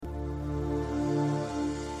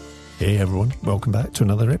Hey everyone, welcome back to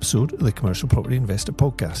another episode of the Commercial Property Investor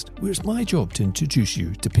Podcast, where it's my job to introduce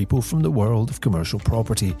you to people from the world of commercial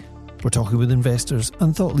property. We're talking with investors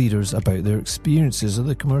and thought leaders about their experiences of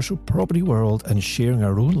the commercial property world and sharing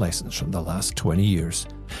our own lessons from the last 20 years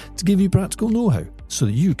to give you practical know-how so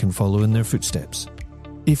that you can follow in their footsteps.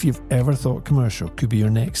 If you've ever thought commercial could be your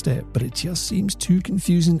next step, but it just seems too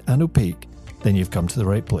confusing and opaque, then you've come to the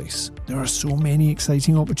right place. There are so many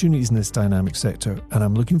exciting opportunities in this dynamic sector, and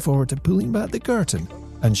I'm looking forward to pulling back the curtain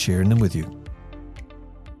and sharing them with you.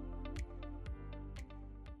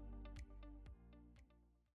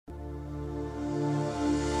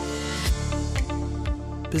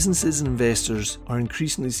 Businesses and investors are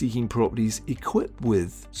increasingly seeking properties equipped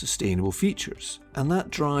with sustainable features, and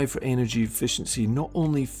that drive for energy efficiency not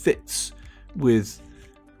only fits with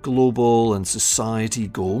global and society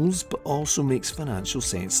goals, but also makes financial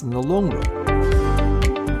sense in the long run.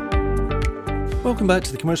 Welcome back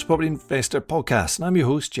to the Commercial Property Investor Podcast, and I'm your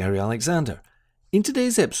host, Jerry Alexander. In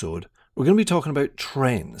today's episode, we're going to be talking about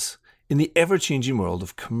trends in the ever-changing world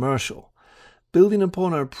of commercial. Building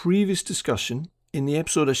upon our previous discussion, in the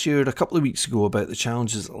episode I shared a couple of weeks ago about the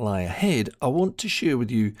challenges that lie ahead, I want to share with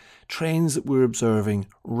you trends that we're observing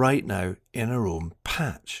right now in our own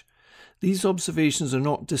patch. These observations are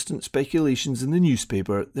not distant speculations in the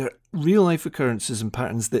newspaper, they're real-life occurrences and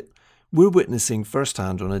patterns that we're witnessing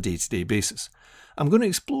firsthand on a day-to-day basis. I'm going to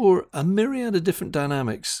explore a myriad of different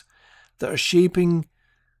dynamics that are shaping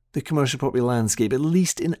the commercial property landscape, at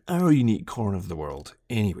least in our unique corner of the world,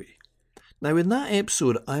 anyway. Now, in that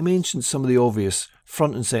episode, I mentioned some of the obvious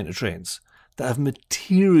front and centre trends that have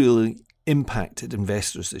materially impacted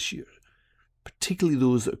investors this year, particularly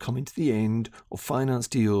those that are coming to the end of finance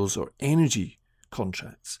deals or energy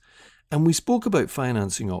contracts. And we spoke about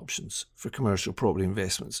financing options for commercial property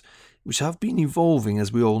investments, which have been evolving,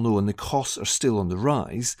 as we all know, and the costs are still on the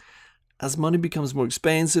rise. As money becomes more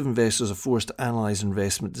expensive, investors are forced to analyse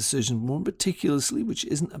investment decisions more meticulously, which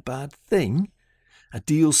isn't a bad thing. A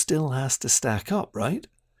deal still has to stack up, right?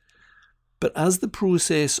 But as the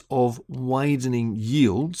process of widening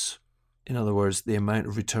yields, in other words, the amount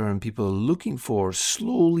of return people are looking for,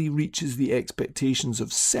 slowly reaches the expectations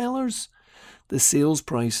of sellers, the sales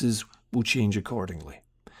prices will change accordingly.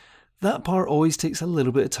 That part always takes a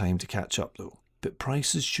little bit of time to catch up though, but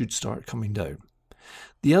prices should start coming down.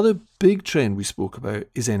 The other big trend we spoke about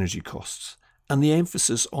is energy costs and the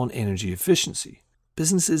emphasis on energy efficiency.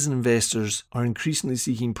 Businesses and investors are increasingly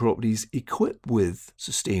seeking properties equipped with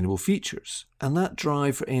sustainable features, and that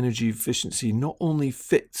drive for energy efficiency not only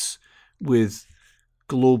fits with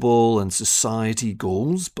global and society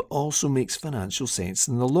goals, but also makes financial sense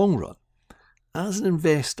in the long run. As an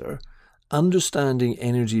investor, understanding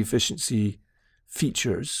energy efficiency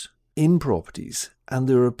features in properties and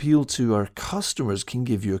their appeal to our customers can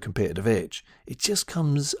give you a competitive edge. It just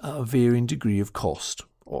comes at a varying degree of cost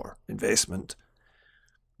or investment.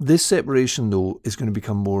 This separation, though, is going to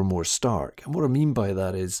become more and more stark. And what I mean by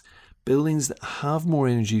that is buildings that have more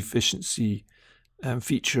energy efficiency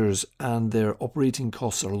features and their operating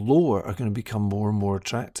costs are lower are going to become more and more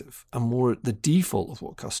attractive and more the default of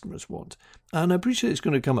what customers want. And I appreciate it's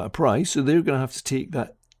going to come at a price, so they're going to have to take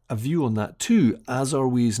a view on that too, as are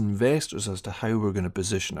we as investors, as to how we're going to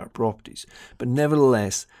position our properties. But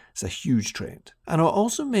nevertheless, it's a huge trend. And I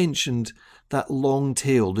also mentioned that long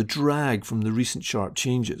tail, the drag from the recent sharp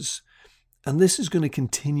changes. And this is going to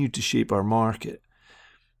continue to shape our market.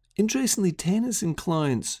 Interestingly, tenants and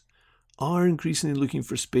clients are increasingly looking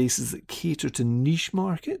for spaces that cater to niche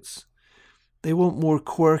markets. They want more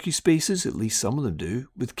quirky spaces, at least some of them do,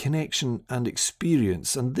 with connection and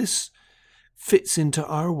experience, and this fits into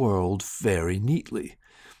our world very neatly.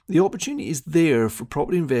 The opportunity is there for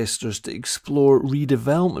property investors to explore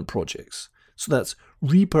redevelopment projects, so that's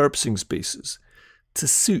repurposing spaces to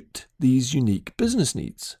suit these unique business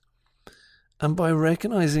needs. And by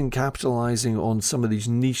recognising and capitalising on some of these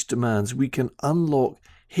niche demands, we can unlock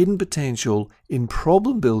hidden potential in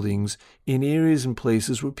problem buildings in areas and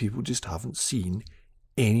places where people just haven't seen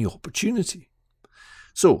any opportunity.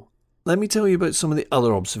 So, let me tell you about some of the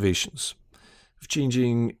other observations of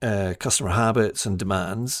changing customer habits and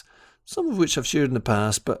demands, some of which I've shared in the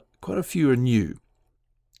past, but quite a few are new.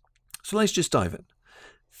 So let's just dive in.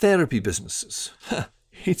 Therapy businesses.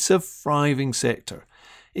 It's a thriving sector.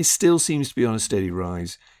 It still seems to be on a steady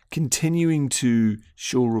rise, continuing to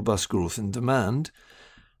show robust growth in demand,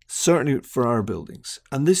 certainly for our buildings.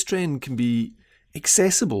 And this trend can be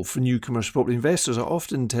accessible for new commercial property investors. I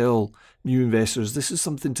often tell new investors this is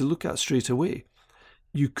something to look at straight away.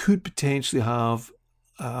 You could potentially have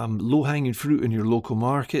low-hanging fruit in your local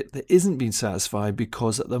market that isn't being satisfied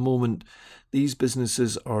because at the moment these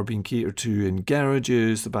businesses are being catered to in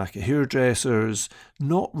garages, the back of hairdressers,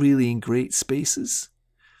 not really in great spaces.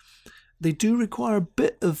 They do require a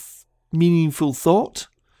bit of meaningful thought,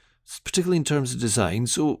 particularly in terms of design.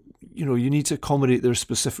 So, you need to accommodate their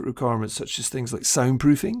specific requirements, such as things like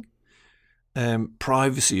soundproofing,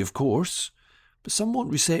 privacy, of course, but some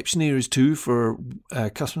want reception areas too for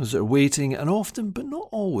customers that are waiting, and often, but not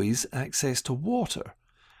always, access to water.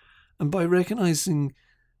 And by recognising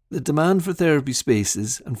the demand for therapy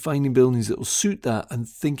spaces and finding buildings that will suit that and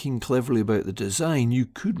thinking cleverly about the design, you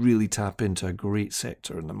could really tap into a great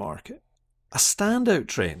sector in the market. A standout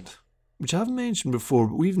trend, which I haven't mentioned before,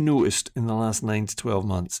 but we've noticed in the last 9 to 12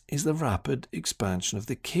 months, is the rapid expansion of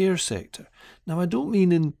the care sector. Now, I don't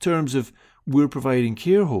mean in terms of we're providing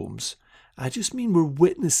care homes. I just mean we're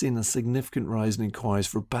witnessing a significant rise in inquiries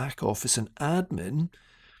for back office and admin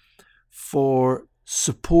for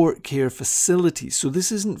support care facilities. So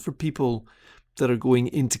this isn't for people that are going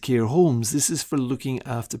into care homes. This is for looking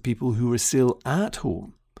after people who are still at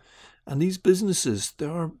home. And these businesses,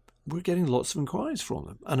 we're getting lots of inquiries from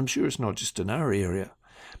them. And I'm sure it's not just in our area.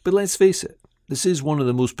 But let's face it, this is one of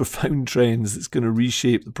the most profound trends that's going to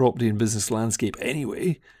reshape the property and business landscape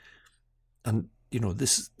anyway. And,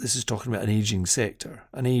 this is talking about an ageing sector,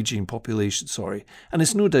 an ageing population, and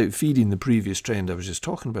it's no doubt feeding the previous trend I was just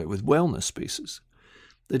talking about with wellness spaces.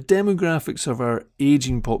 The demographics of our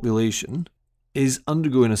ageing population is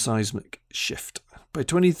undergoing a seismic shift. By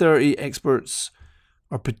 2030, experts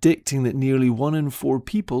are predicting that nearly 1 in 4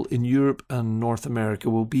 people in Europe and North America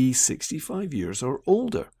will be 65 years or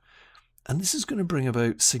older. And this is going to bring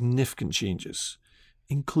about significant changes,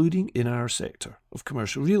 including in our sector of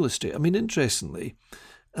commercial real estate. I mean, interestingly,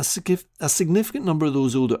 a significant number of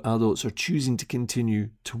those older adults are choosing to continue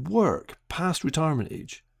to work past retirement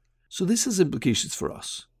age. So this has implications for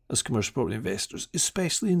us as commercial property investors,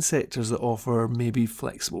 especially in sectors that offer maybe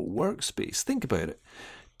flexible workspace. Think about it.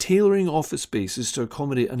 Tailoring office spaces to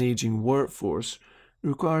accommodate an ageing workforce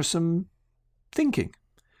requires some thinking,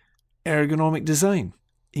 ergonomic design,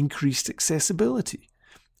 increased accessibility,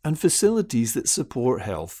 and facilities that support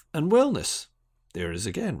health and wellness. There it is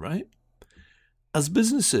again, right? As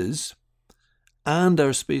businesses and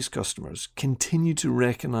our space customers continue to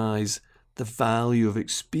recognise the value of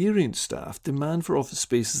experienced staff, demand for office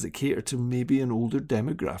spaces that cater to maybe an older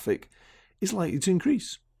demographic is likely to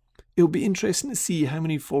increase. It'll be interesting to see how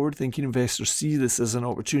many forward-thinking investors see this as an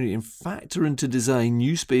opportunity and factor into design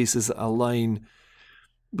new spaces that align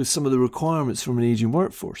with some of the requirements from an ageing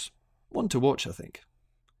workforce. One to watch, I think.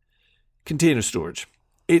 Container storage.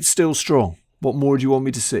 It's still strong. What more do you want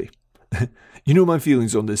me to say? You know my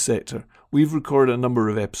feelings on this sector. We've recorded a number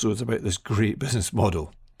of episodes about this great business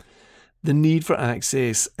model. The need for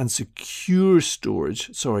access and secure storage,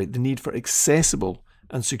 the need for accessible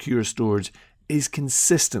and secure storage is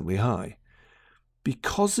consistently high.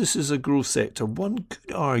 Because this is a growth sector, one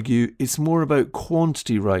could argue it's more about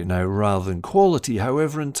quantity right now rather than quality.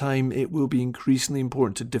 However, in time, it will be increasingly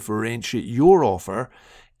important to differentiate your offer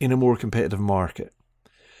in a more competitive market.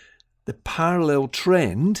 The parallel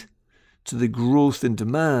trend to the growth in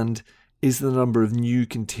demand is the number of new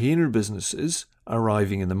container businesses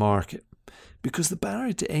arriving in the market, because the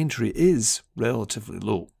barrier to entry is relatively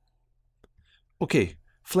low. Okay,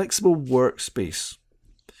 flexible workspace.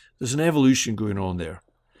 There's an evolution going on there.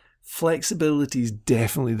 Flexibility is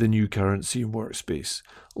definitely the new currency in workspace.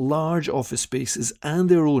 Large office spaces and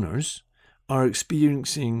their owners are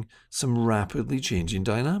experiencing some rapidly changing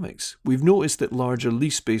dynamics. We've noticed that larger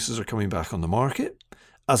lease spaces are coming back on the market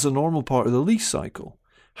as a normal part of the lease cycle.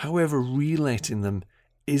 However, reletting them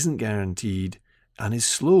isn't guaranteed and is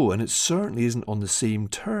slow, and it certainly isn't on the same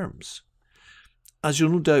terms. As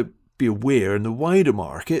you'll no doubt be aware, in the wider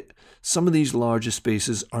market, some of these larger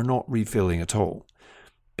spaces are not refilling at all.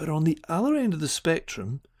 But on the other end of the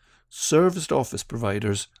spectrum, serviced office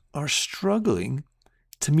providers are struggling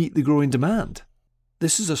to meet the growing demand.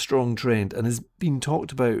 This is a strong trend and has been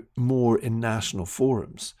talked about more in national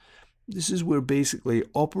forums. This is where basically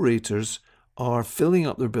operators are filling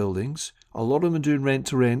up their buildings. A lot of them are doing rent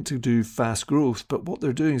to do fast growth, but what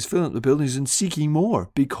they're doing is filling up the buildings and seeking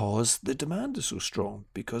more because the demand is so strong,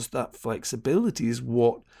 because that flexibility is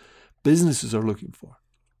what businesses are looking for.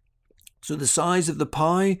 So the size of the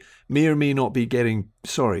pie may or may not be getting,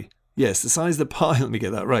 the size of the pie, let me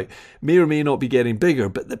get that right, may or may not be getting bigger,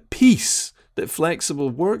 but the piece that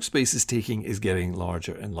flexible workspace is taking is getting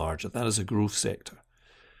larger and larger. That is a growth sector.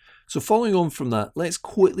 So following on from that, let's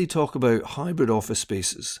quickly talk about hybrid office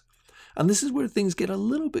spaces. And this is where things get a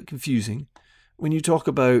little bit confusing when you talk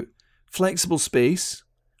about Flexible space,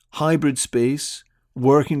 hybrid space,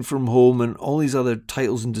 working from home, and all these other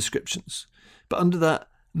titles and descriptions. But under that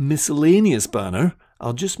miscellaneous banner,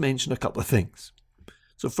 I'll just mention a couple of things.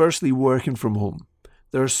 So firstly, working from home.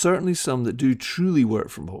 There are certainly some that do truly work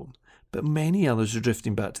from home, but many others are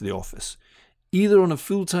drifting back to the office, either on a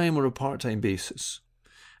full-time or a part-time basis.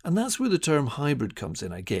 And that's where the term hybrid comes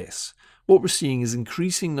in, I guess. What we're seeing is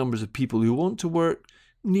increasing numbers of people who want to work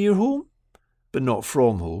near home, but not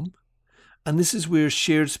from home. And this is where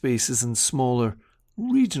shared spaces and smaller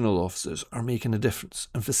regional offices are making a difference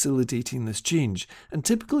and facilitating this change. And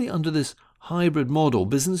typically under this hybrid model,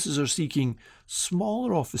 businesses are seeking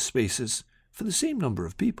smaller office spaces for the same number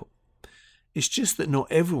of people. It's just that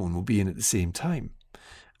not everyone will be in at the same time.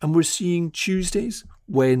 And we're seeing Tuesdays,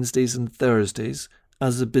 Wednesdays and Thursdays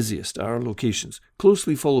as the busiest at our locations,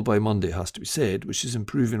 closely followed by Monday, has to be said, which is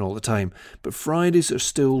improving all the time. But Fridays are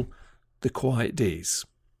still the quiet days.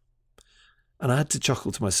 And I had to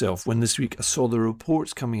chuckle to myself when this week I saw the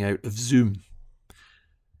reports coming out of Zoom,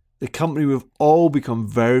 the company we've all become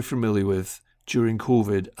very familiar with during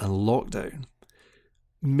COVID and lockdown.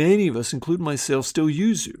 Many of us, including myself, still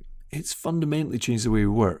use Zoom. It's fundamentally changed the way we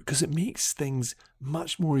work because it makes things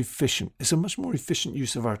much more efficient. It's a much more efficient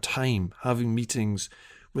use of our time, having meetings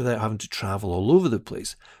without having to travel all over the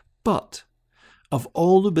place. But of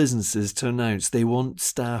all the businesses to announce they want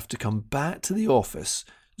staff to come back to the office,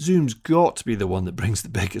 Zoom's got to be the one that brings the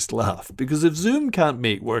biggest laugh. Because if Zoom can't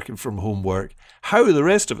make working from home work, how are the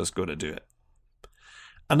rest of us going to do it?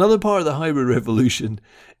 Another part of the hybrid revolution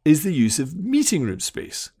is the use of meeting room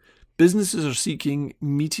space. Businesses are seeking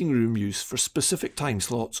meeting room use for specific time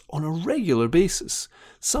slots on a regular basis,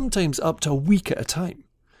 sometimes up to a week at a time.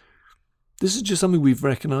 This is just something we've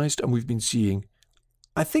recognised and we've been seeing.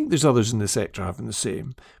 I think there's others in the sector having the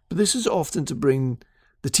same, but this is often to bring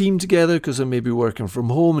the team together because they may be working from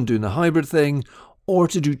home and doing the hybrid thing, or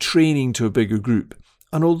to do training to a bigger group.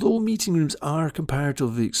 And although meeting rooms are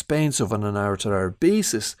comparatively expensive on an hour-to-hour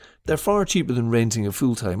basis, they're far cheaper than renting a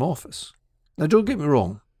full-time office. Now don't get me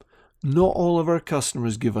wrong, not all of our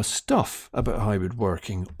customers give us stuff about hybrid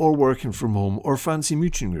working or working from home or fancy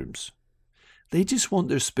meeting rooms. They just want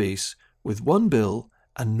their space with one bill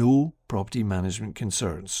and no property management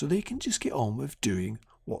concerns, so they can just get on with doing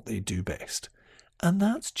what they do best. And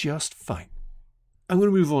that's just fine. I'm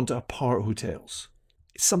going to move on to apart hotels.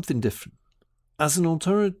 It's something different. As an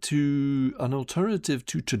alternative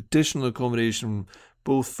to traditional accommodation,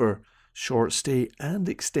 both for short stay and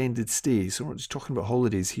extended stay, so we're just talking about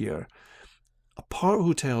holidays here, apart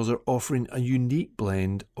hotels are offering a unique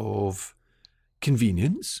blend of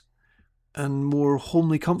convenience and more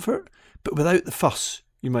homely comfort, but without the fuss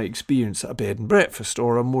you might experience at a bed and breakfast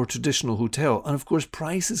or a more traditional hotel. And of course,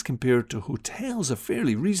 prices compared to hotels are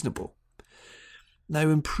fairly reasonable. Now,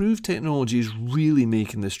 improved technology is really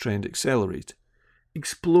making this trend accelerate.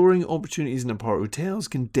 Exploring opportunities in apart hotels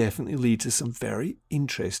can definitely lead to some very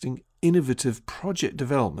interesting, innovative project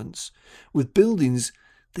developments with buildings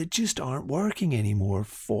that just aren't working anymore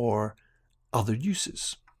for other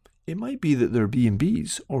uses. It might be that they're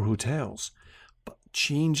B&Bs or hotels, but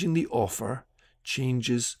changing the offer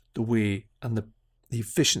changes the way and the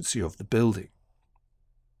efficiency of the building.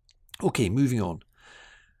 Okay, moving on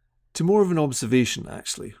to more of an observation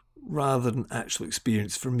actually, rather than actual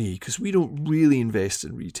experience for me, because we don't really invest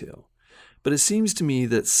in retail. But it seems to me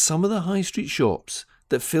that some of the high street shops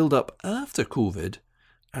that filled up after COVID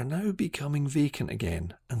are now becoming vacant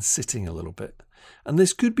again and sitting a little bit. And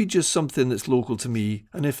this could be just something that's local to me,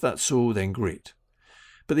 and if that's so, then great.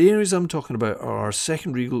 But the areas I'm talking about are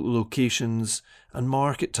secondary locations and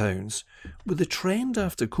market towns, where the trend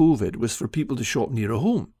after COVID was for people to shop near a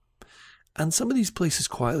home. And some of these places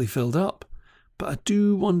quietly filled up. But I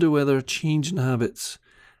do wonder whether a change in habits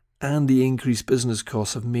and the increased business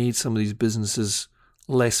costs have made some of these businesses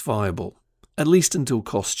less viable, at least until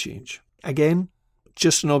costs change. Again,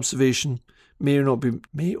 just an observation, may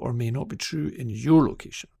or may not be true in your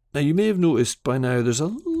location. Now, you may have noticed by now there's a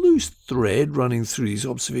loose thread running through these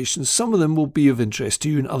observations. Some of them will be of interest to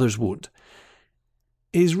you and others won't.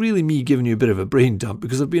 It is really me giving you a bit of a brain dump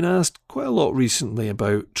because I've been asked quite a lot recently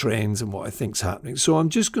about trends and what I think's happening. So I'm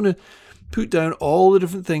just going to put down all the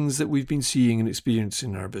different things that we've been seeing and experiencing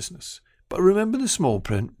in our business. But remember the small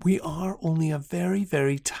print, we are only a very,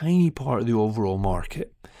 very tiny part of the overall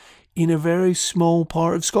market in a very small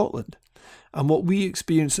part of Scotland. And what we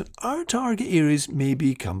experience in our target areas may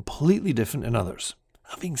be completely different in others.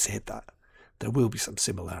 Having said that, there will be some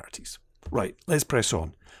similarities. Right, let's press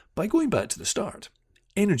on by going back to the start.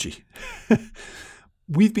 Energy.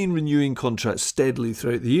 We've been renewing contracts steadily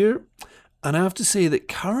throughout the year, and I have to say that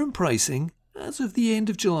current pricing as of the end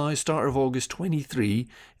of July, start of August 23,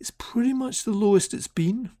 is pretty much the lowest it's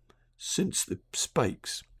been since the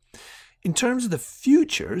spikes. In terms of the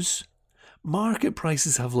futures, market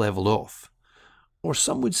prices have levelled off, or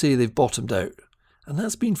some would say they've bottomed out, and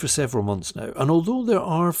that's been for several months now. And although there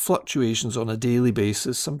are fluctuations on a daily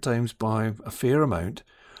basis, sometimes by a fair amount,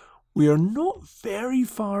 we are not very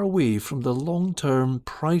far away from the long-term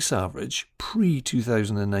price average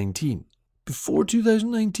pre-2019. Before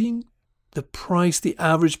 2019, the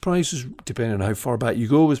average price, depending on how far back you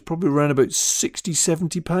go, was probably around about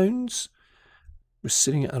 £60-70. We're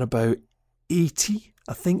sitting at about 80,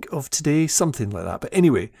 I think, of today, something like that. But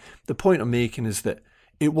anyway, the point I'm making is that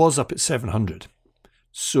it was up at 700.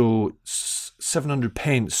 So 700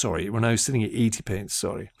 pence, sorry. We're now sitting at 80 pence,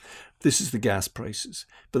 sorry. This is the gas prices.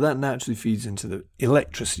 But that naturally feeds into the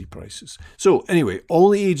electricity prices. So anyway, all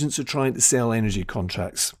the agents are trying to sell energy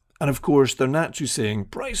contracts. And of course, they're naturally saying,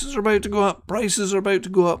 prices are about to go up, prices are about to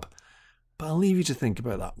go up. But I'll leave you to think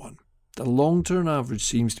about that one. The long-term average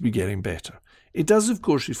seems to be getting better. It does, of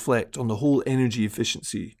course, reflect on the whole energy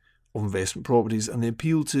efficiency of investment properties and the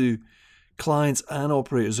appeal to clients and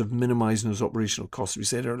operators of minimising those operational costs we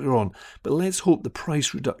said earlier on. But let's hope the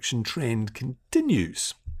price reduction trend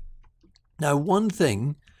continues. Now, one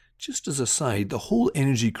thing, just as a side, the whole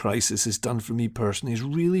energy crisis has done for me personally is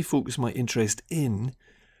really focus my interest in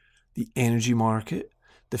the energy market,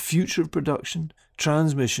 the future of production,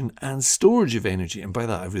 transmission and storage of energy. And by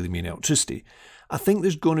that I really mean electricity. I think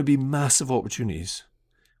there's going to be massive opportunities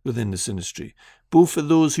within this industry, both for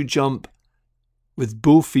those who jump with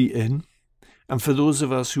both feet in and for those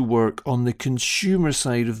of us who work on the consumer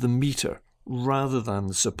side of the meter rather than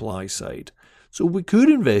the supply side. So we could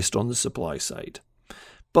invest on the supply side,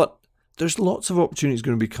 but there's lots of opportunities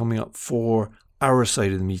going to be coming up for our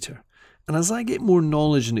side of the meter. And as I get more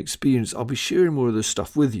knowledge and experience, I'll be sharing more of this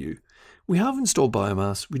stuff with you. We have installed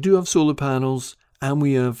biomass, we do have solar panels, and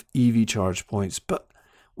we have EV charge points, but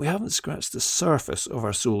we haven't scratched the surface of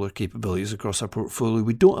our solar capabilities across our portfolio.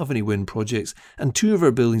 We don't have any wind projects, and 2 of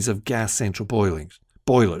our buildings have gas central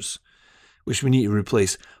boilers, which we need to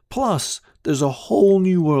replace. Plus, there's a whole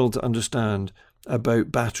new world to understand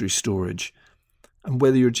about battery storage. And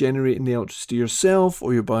whether you're generating the electricity yourself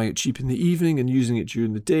or you're buying it cheap in the evening and using it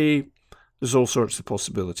during the day, there's all sorts of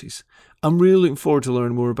possibilities. I'm really looking forward to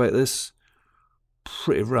learning more about this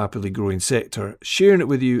pretty rapidly growing sector, sharing it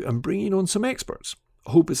with you and bringing on some experts.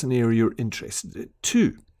 I hope it's an area you're interested in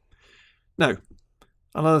too. Now,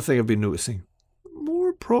 another thing I've been noticing,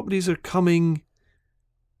 more properties are coming,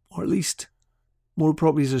 or at least more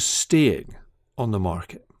properties are staying on the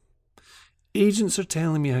market. Agents are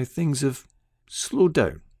telling me how things have slowed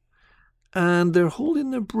down, and they're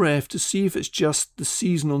holding their breath to see if it's just the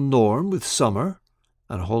seasonal norm with summer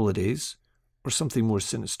and holidays or something more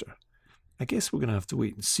sinister. I guess we're going to have to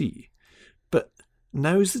wait and see. But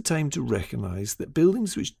now's the time to recognise that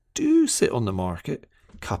buildings which do sit on the market,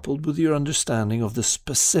 coupled with your understanding of the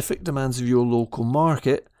specific demands of your local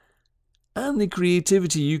market and the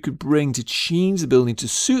creativity you could bring to change the building to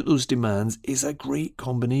suit those demands, is a great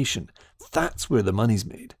combination. That's where the money's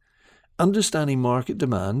made. Understanding market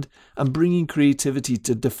demand and bringing creativity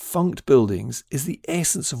to defunct buildings is the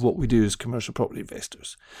essence of what we do as commercial property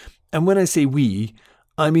investors. And when I say we,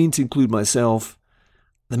 I mean to include myself,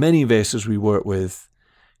 the many investors we work with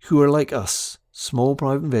who are like us, small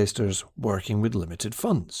private investors working with limited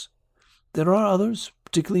funds. There are others,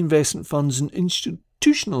 particularly investment funds and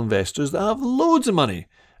institutional investors, that have loads of money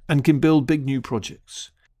and can build big new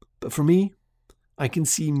projects. But for me, I can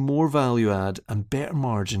see more value add and better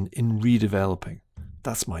margin in redeveloping.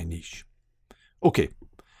 That's my niche. Okay,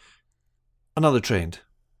 another trend.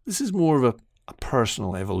 This is more of a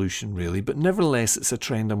personal evolution really, but nevertheless it's a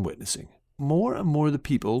trend I'm witnessing. More and more of the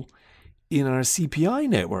people in our CPI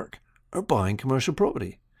network are buying commercial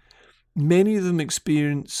property. Many of them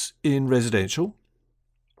experience in residential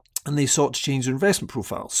and they sought to change their investment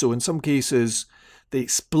profile. So in some cases, they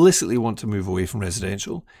explicitly want to move away from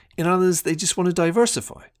residential. In others, they just want to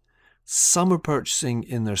diversify. Some are purchasing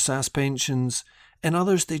in their SAS pensions, and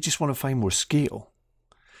others, they just want to find more scale.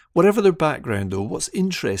 Whatever their background, though, what's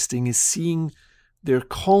interesting is seeing their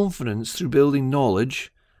confidence through building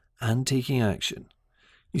knowledge and taking action.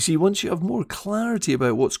 You see, once you have more clarity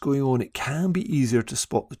about what's going on, it can be easier to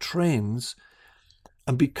spot the trends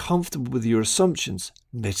and be comfortable with your assumptions,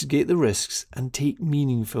 mitigate the risks, and take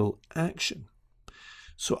meaningful action.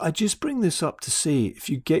 So I just bring this up to say, if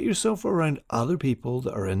you get yourself around other people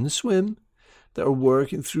that are in the swim, that are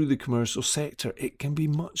working through the commercial sector, it can be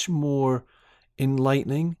much more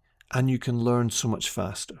enlightening and you can learn so much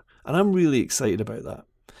faster. And I'm really excited about that.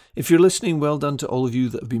 If you're listening, well done to all of you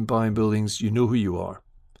that have been buying buildings. You know who you are.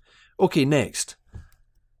 Okay, next.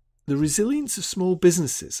 The resilience of small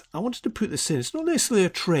businesses. I wanted to put this in. It's not necessarily a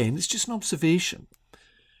trend, it's just an observation.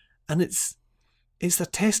 And it's a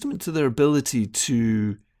testament to their ability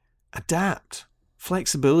to adapt,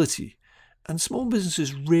 flexibility. And small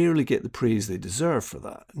businesses rarely get the praise they deserve for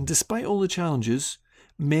that. And despite all the challenges,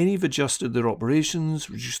 many have adjusted their operations,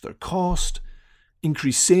 reduced their cost,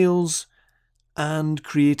 increased sales, and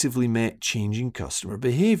creatively met changing customer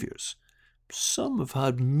behaviours. Some have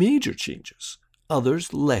had major changes,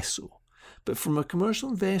 others less so. But from a commercial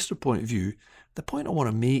investor point of view, the point I want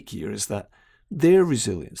to make here is that their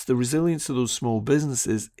resilience, the resilience of those small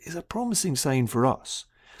businesses, is a promising sign for us,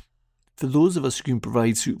 for those of us who can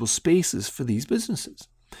provide suitable spaces for these businesses.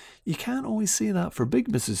 You can't always say that for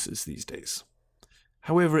big businesses these days.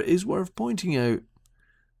 However, it is worth pointing out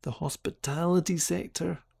the hospitality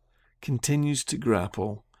sector continues to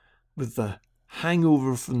grapple with the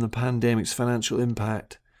hangover from the pandemic's financial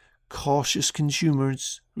impact, cautious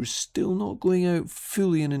consumers who are still not going out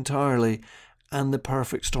fully and entirely, and the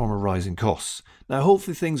perfect storm of rising costs. Now,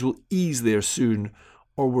 hopefully things will ease there soon,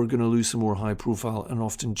 or we're going to lose some more high-profile and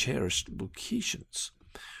often cherished locations.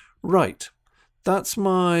 Right, I've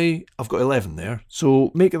got 11 there,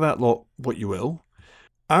 so make of that lot what you will.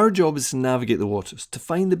 Our job is to navigate the waters, to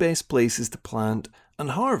find the best places to plant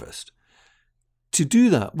and harvest. To do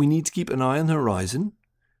that, we need to keep an eye on the horizon,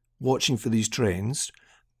 watching for these trends,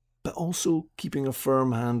 but also keeping a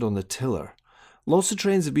firm hand on the tiller. Lots of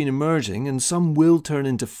trends have been emerging, and some will turn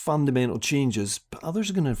into fundamental changes, but others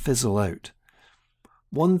are going to fizzle out.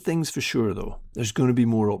 One thing's for sure, though, there's going to be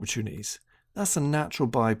more opportunities. That's a natural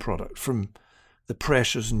byproduct from the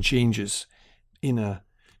pressures and changes in a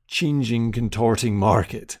changing, contorting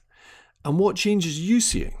market. And what changes are you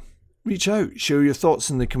seeing? Reach out, share your thoughts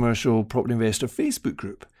in the Commercial Property Investor Facebook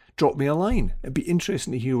group. Drop me a line. It'd be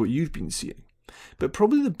interesting to hear what you've been seeing. But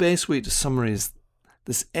probably the best way to summarise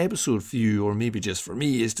this episode for you, or maybe just for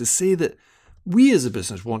me, is to say that we as a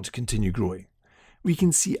business want to continue growing. We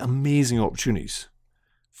can see amazing opportunities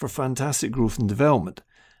for fantastic growth and development.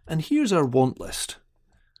 And here's our want list.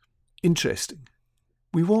 Interesting.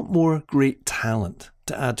 We want more great talent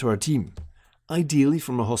to add to our team, ideally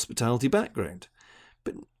from a hospitality background.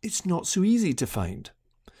 But it's not so easy to find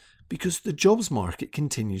because the jobs market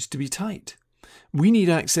continues to be tight. We need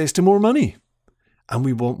access to more money, and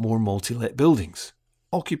we want more multi-let buildings.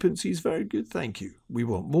 Occupancy is very good, thank you. We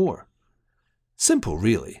want more. Simple,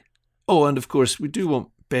 really. Oh, and of course, we do want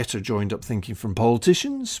better joined-up thinking from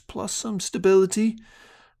politicians, plus some stability.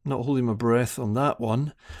 Not holding my breath on that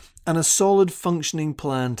one. And a solid functioning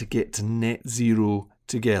plan to get to net zero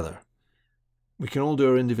together. We can all do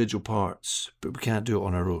our individual parts, but we can't do it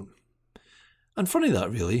on our own. And funny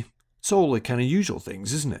that, really. It's all the kind of usual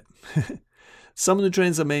things, isn't it? Some of the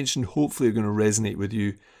trends I mentioned hopefully are going to resonate with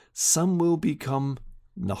you. Some will become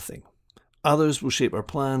nothing. Others will shape our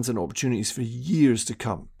plans and opportunities for years to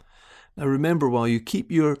come. Now remember, while you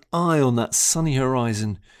keep your eye on that sunny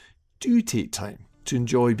horizon, do take time to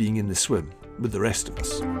enjoy being in the swim with the rest of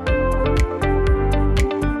us.